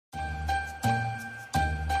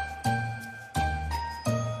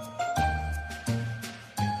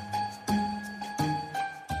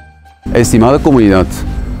Estimada comunidad,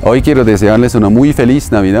 hoy quiero desearles una muy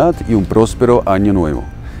feliz Navidad y un próspero año nuevo.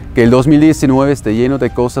 Que el 2019 esté lleno de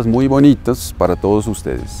cosas muy bonitas para todos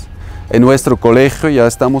ustedes. En nuestro colegio ya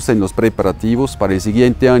estamos en los preparativos para el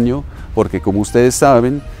siguiente año, porque como ustedes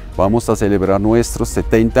saben, vamos a celebrar nuestros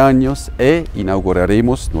 70 años e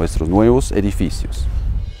inauguraremos nuestros nuevos edificios.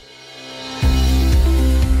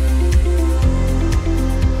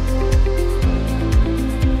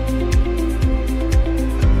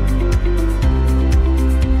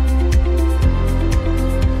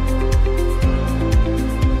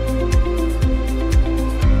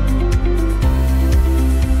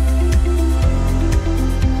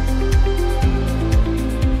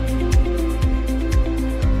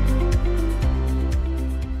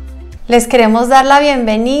 Les queremos dar la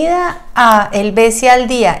bienvenida a HELVETIA al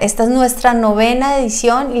Día. Esta es nuestra 9ª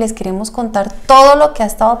edición y les queremos contar todo lo que ha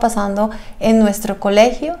estado pasando en nuestro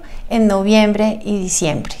colegio en noviembre y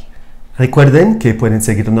diciembre. Recuerden que pueden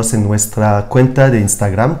seguirnos en nuestra cuenta de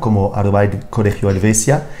Instagram como @Colegio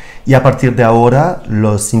HELVETIA y a partir de ahora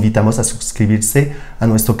los invitamos a suscribirse a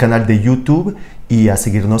nuestro canal de YouTube y a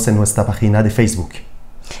seguirnos en nuestra página de Facebook.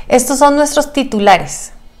 Estos son nuestros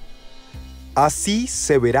titulares. Así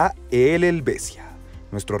se verá el HELVETIA.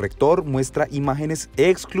 Nuestro rector muestra imágenes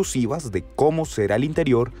exclusivas de cómo será el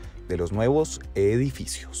interior de los nuevos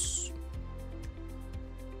edificios.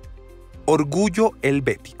 Orgullo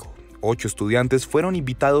helvético. 8 estudiantes fueron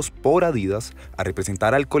invitados por Adidas a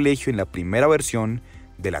representar al colegio en la primera versión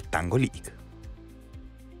de la Tango League.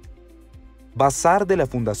 Bazar de la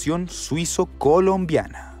Fundación Suizo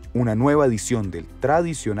Colombiana. Una nueva edición del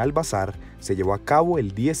tradicional Bazar se llevó a cabo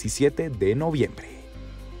el 17 de noviembre.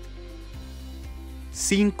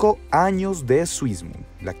 5 años de Suismo.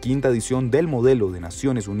 La 5ª edición del modelo de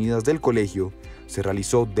Naciones Unidas del Colegio se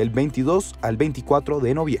realizó del 22 al 24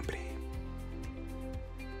 de noviembre.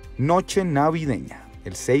 Noche Navideña.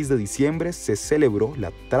 El 6 de diciembre se celebró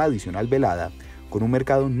la tradicional velada con un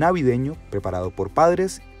mercado navideño preparado por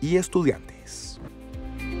padres y estudiantes.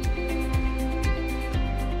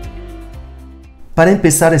 Para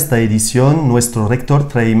empezar esta edición, nuestro rector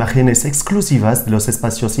trae imágenes exclusivas de los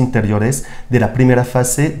espacios interiores de la primera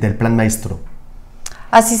fase del Plan Maestro.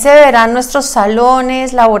 Así se verán nuestros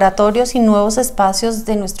salones, laboratorios y nuevos espacios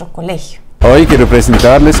de nuestro colegio. Hoy quiero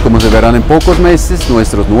presentarles, como se verán en pocos meses,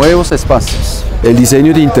 nuestros nuevos espacios. El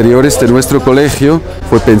diseño de interiores de nuestro colegio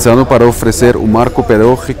fue pensado para ofrecer un marco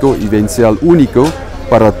pedagógico y vivencial único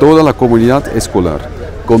para toda la comunidad escolar,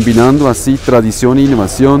 combinando así tradición e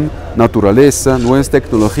innovación, naturaleza, nuevas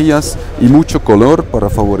tecnologías y mucho color para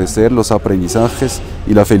favorecer los aprendizajes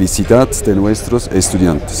y la felicidad de nuestros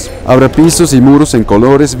estudiantes. Habrá pisos y muros en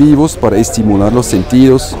colores vivos para estimular los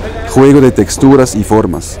sentidos, juego de texturas y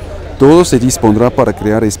formas. Todo se dispondrá para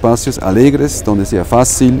crear espacios alegres donde sea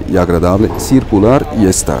fácil y agradable circular y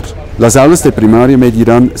estar. Las aulas de primaria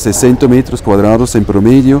medirán 60 metros cuadrados en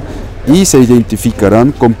promedio y se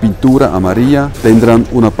identificarán con pintura amarilla. Tendrán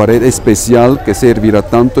una pared especial que servirá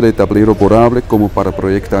tanto de tablero borrable como para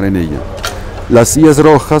proyectar en ella. Las sillas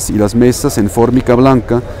rojas y las mesas en fórmica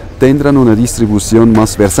blanca tendrán una distribución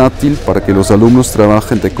más versátil para que los alumnos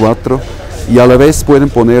trabajen de 4 y a la vez pueden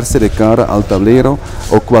ponerse de cara al tablero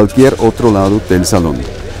o cualquier otro lado del salón.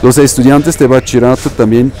 Los estudiantes de bachillerato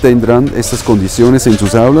también tendrán estas condiciones en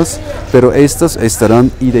sus aulas, pero estas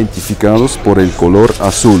estarán identificados por el color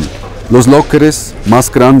azul. Los lockers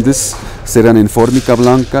más grandes serán en fórmica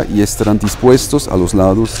blanca y estarán dispuestos a los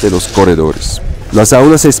lados de los corredores. Las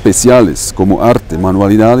aulas especiales, como arte,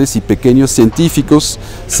 manualidades y pequeños científicos,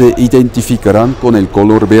 se identificarán con el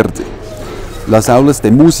color verde. Las aulas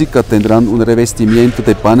de música tendrán un revestimiento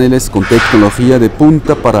de paneles con tecnología de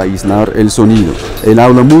punta para aislar el sonido. El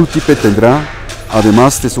aula múltiple tendrá,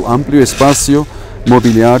 además de su amplio espacio,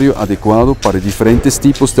 mobiliario adecuado para diferentes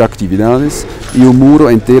tipos de actividades y un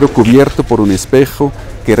muro entero cubierto por un espejo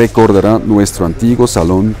que recordará nuestro antiguo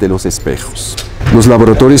salón de los espejos. Los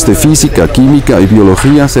laboratorios de física, química y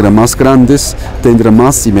biología serán más grandes, tendrán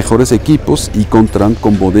más y mejores equipos y contarán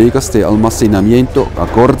con bodegas de almacenamiento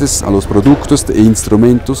acordes a los productos e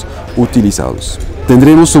instrumentos utilizados.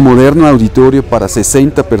 Tendremos un moderno auditorio para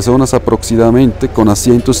 60 personas aproximadamente, con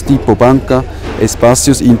asientos tipo banca,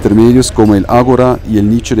 espacios intermedios como el ágora y el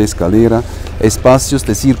nicho de escalera espacios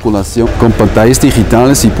de circulación con pantallas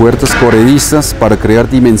digitales y puertas corredizas para crear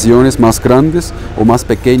dimensiones más grandes o más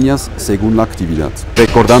pequeñas según la actividad.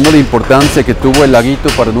 Recordando la importancia que tuvo el laguito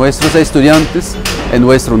para nuestros estudiantes, en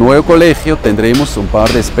nuestro nuevo colegio tendremos un par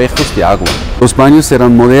de espejos de agua. Los baños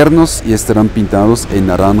serán modernos y estarán pintados en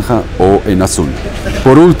naranja o en azul.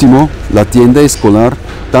 Por último, la tienda escolar,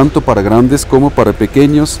 tanto para grandes como para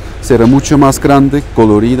pequeños, será mucho más grande,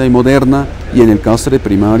 colorida y moderna, y en el caso de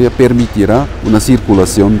primaria permitirá una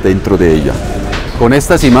circulación dentro de ella. Con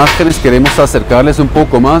estas imágenes queremos acercarles un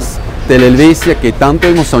poco más de la Helvetia que tanto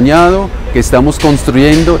hemos soñado, que estamos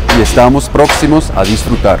construyendo y estamos próximos a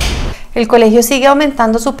disfrutar. El colegio sigue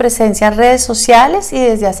aumentando su presencia en redes sociales y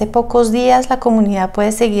desde hace pocos días la comunidad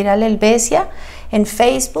puede seguir a la Helvetia en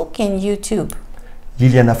Facebook y en YouTube.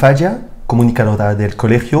 Liliana Falla, comunicadora del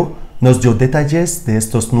colegio, nos dio detalles de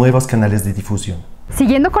estos nuevos canales de difusión.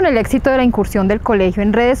 Siguiendo con el éxito de la incursión del colegio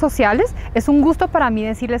en redes sociales, es un gusto para mí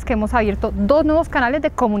decirles que hemos abierto 2 nuevos canales de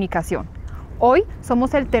comunicación. Hoy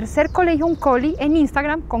somos el tercer colegio Uncoli en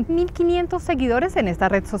Instagram con 1.500 seguidores en esta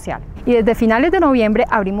red social. Y desde finales de noviembre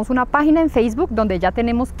abrimos una página en Facebook donde ya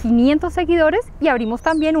tenemos 500 seguidores y abrimos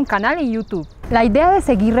también un canal en YouTube. La idea de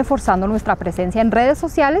seguir reforzando nuestra presencia en redes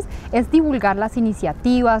sociales es divulgar las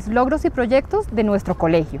iniciativas, logros y proyectos de nuestro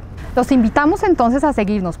colegio. Los invitamos entonces a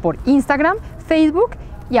seguirnos por Instagram, Facebook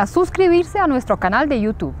y a suscribirse a nuestro canal de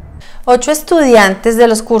YouTube. 8 estudiantes de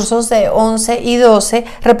los cursos de 11 y 12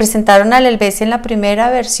 representaron a la Helvetia en la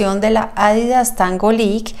primera versión de la Adidas Tango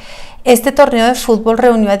League. Este torneo de fútbol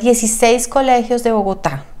reunió a 16 colegios de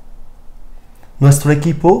Bogotá. Nuestro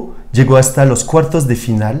equipo llegó hasta los cuartos de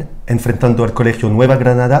final, enfrentando al Colegio Nueva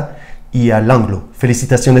Granada y al Anglo.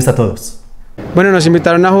 Felicitaciones a todos. Bueno, nos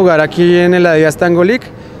invitaron a jugar aquí en el Adidas Tango League.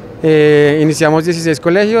 Iniciamos 16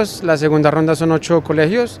 colegios, la segunda ronda son 8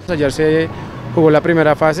 colegios. Ayer se jugó la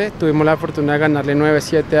primera fase, tuvimos la fortuna de ganarle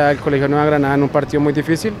 9-7 al Colegio Nueva Granada en un partido muy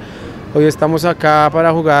difícil. Hoy estamos acá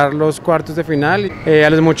para jugar los cuartos de final. A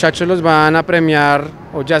los muchachos los van a premiar,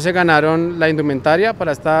 o ya se ganaron la indumentaria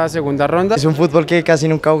para esta segunda ronda. Es un fútbol que casi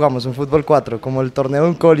nunca jugamos, un fútbol 4, como el torneo de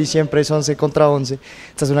Uncoli siempre es 11 contra 11.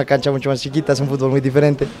 Esta es una cancha mucho más chiquita, es un fútbol muy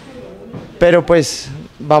diferente. Pero pues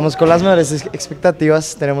vamos con las mejores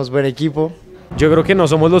expectativas, tenemos buen equipo. Yo creo que no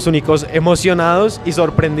somos los únicos emocionados y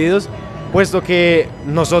sorprendidos, puesto que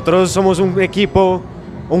nosotros somos un equipo,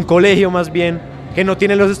 un colegio más bien, que no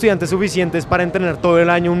tiene los estudiantes suficientes para entrenar todo el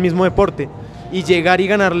año un mismo deporte, y llegar y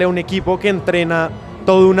ganarle a un equipo que entrena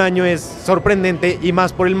todo un año es sorprendente, y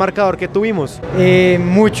más por el marcador que tuvimos.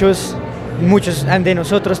 Muchos de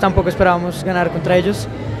nosotros tampoco esperábamos ganar contra ellos,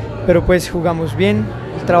 pero pues jugamos bien,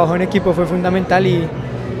 el trabajo en equipo fue fundamental y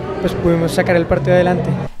pues pudimos sacar el partido adelante.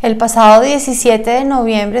 El pasado 17 de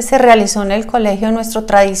noviembre se realizó en el colegio nuestro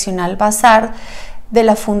tradicional Bazar de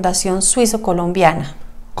la Fundación Suizo Colombiana.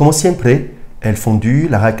 Como siempre, el fondue,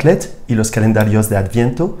 la raclette y los calendarios de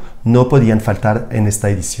Adviento no podían faltar en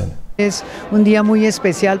esta edición. Es un día muy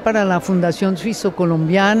especial para la Fundación Suizo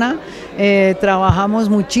Colombiana. Trabajamos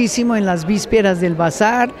muchísimo en las vísperas del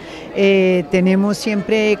Bazar. Tenemos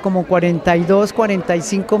siempre como 42,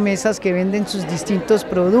 45 mesas que venden sus distintos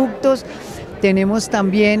productos. Tenemos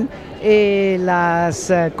también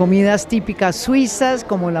las comidas típicas suizas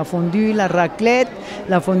como la fondue y la raclette,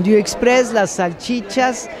 la fondue express, las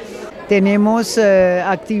salchichas. Tenemos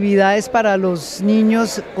actividades para los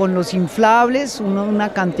niños con los inflables, una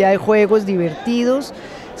cantidad de juegos divertidos.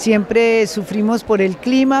 Siempre sufrimos por el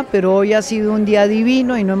clima, pero hoy ha sido un día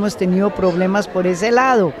divino y no hemos tenido problemas por ese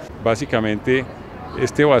lado. Básicamente,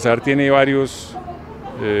 este bazar tiene varias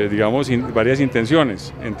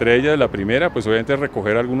intenciones. Entre ellas, la primera, pues obviamente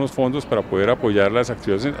recoger algunos fondos para poder apoyar las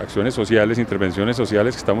acciones sociales, intervenciones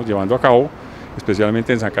sociales que estamos llevando a cabo,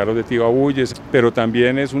 especialmente en San Carlos de Tibabuyes, pero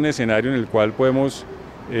también es un escenario en el cual podemos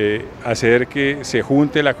hacer que se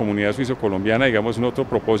junte la comunidad suizo-colombiana, digamos, un otro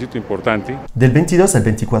propósito importante. Del 22 al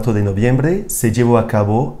 24 de noviembre se llevó a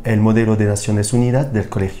cabo el modelo de Naciones Unidas del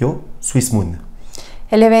Colegio Swiss Moon.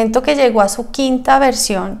 El evento, que llegó a su 5ª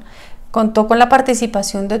versión, contó con la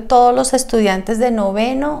participación de todos los estudiantes de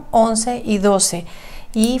 9º, 11 y 12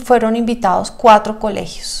 y fueron invitados 4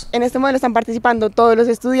 colegios. En este modelo están participando todos los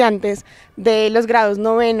estudiantes de los grados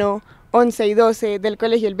 9º, 11 y 12 del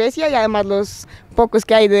Colegio Helvetia, y además los pocos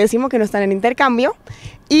que hay de 10º que no están en intercambio.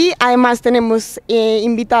 Y además tenemos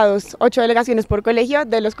invitados 8 delegaciones por colegio,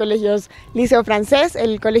 de los colegios Liceo Francés,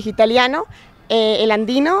 el Colegio Italiano, el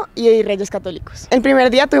Andino y Reyes Católicos. El primer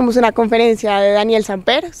día tuvimos una conferencia de Daniel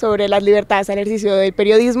Samper sobre las libertades al ejercicio del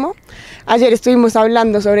periodismo. Ayer estuvimos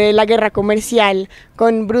hablando sobre la guerra comercial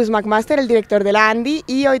con Bruce McMaster, el director de la ANDI,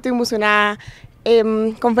 y hoy tuvimos una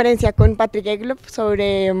conferencia con Patrick Egloff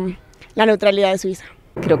sobre la neutralidad de Suiza.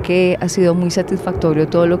 Creo que ha sido muy satisfactorio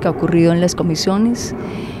todo lo que ha ocurrido en las comisiones.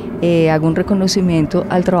 Hago un reconocimiento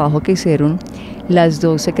al trabajo que hicieron las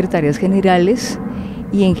dos secretarias generales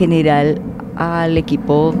y en general al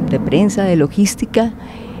equipo de prensa, de logística,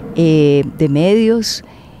 de medios,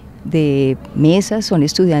 de mesas. Son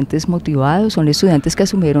estudiantes motivados, son estudiantes que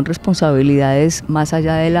asumieron responsabilidades más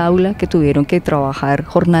allá del aula, que tuvieron que trabajar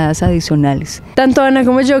jornadas adicionales. Tanto Ana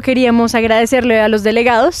como yo queríamos agradecerle a los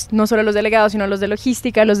delegados, no solo a los delegados, sino a los de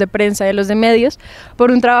logística, a los de prensa y a los de medios,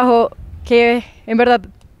 por un trabajo que en verdad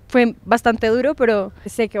fue bastante duro, pero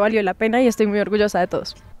sé que valió la pena y estoy muy orgullosa de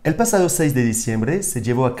todos. El pasado 6 de diciembre se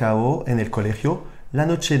llevó a cabo en el colegio la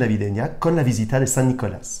Noche Navideña con la visita de San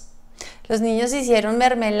Nicolás. Los niños hicieron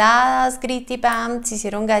mermeladas, gritty bams,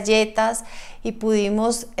 hicieron galletas y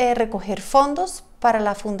pudimos recoger fondos para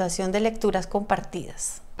la Fundación de Lecturas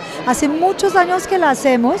Compartidas. Hace muchos años que la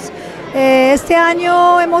hacemos. Este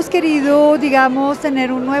año hemos querido, digamos,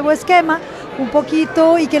 tener un nuevo esquema, un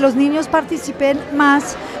poquito, y que los niños participen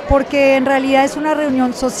más, porque en realidad es una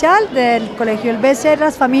reunión social del Colegio Helvetia y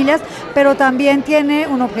las familias, pero también tiene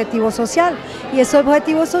un objetivo social, y ese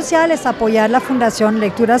objetivo social es apoyar la Fundación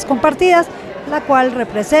Lecturas Compartidas, la cual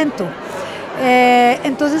represento.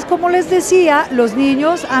 Entonces, como les decía, los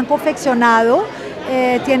niños han confeccionado,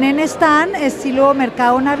 tienen stand estilo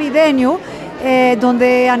mercado navideño,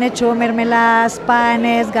 donde han hecho mermeladas,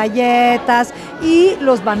 panes, galletas, y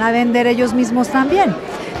los van a vender ellos mismos también.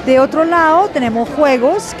 De otro lado tenemos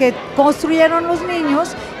juegos que construyeron los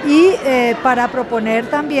niños y para proponer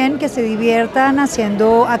también que se diviertan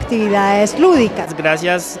haciendo actividades lúdicas.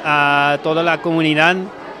 Gracias a toda la comunidad,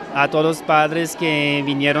 a todos los padres que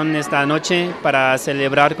vinieron esta noche para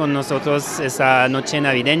celebrar con nosotros esta noche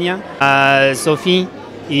navideña, a Sofía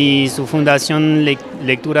y su Fundación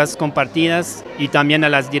Lecturas Compartidas, y también a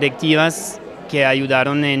las directivas que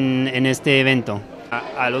ayudaron en este evento.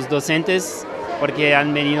 A los docentes, porque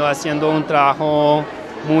han venido haciendo un trabajo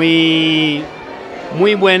muy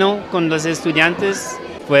bueno con los estudiantes.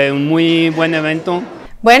 Fue un muy buen evento.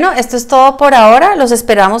 Bueno, esto es todo por ahora. Los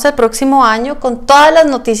esperamos el próximo año con todas las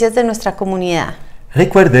noticias de nuestra comunidad.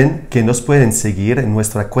 Recuerden que nos pueden seguir en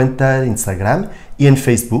nuestra cuenta de Instagram y en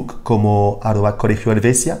Facebook como @Colegio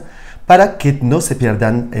Helvetia para que no se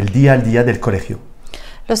pierdan el día al día del colegio.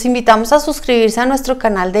 Los invitamos a suscribirse a nuestro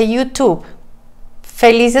canal de YouTube.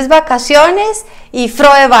 Felices vacaciones y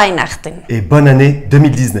frohe Weihnachten. Et bonne année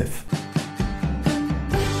 2019.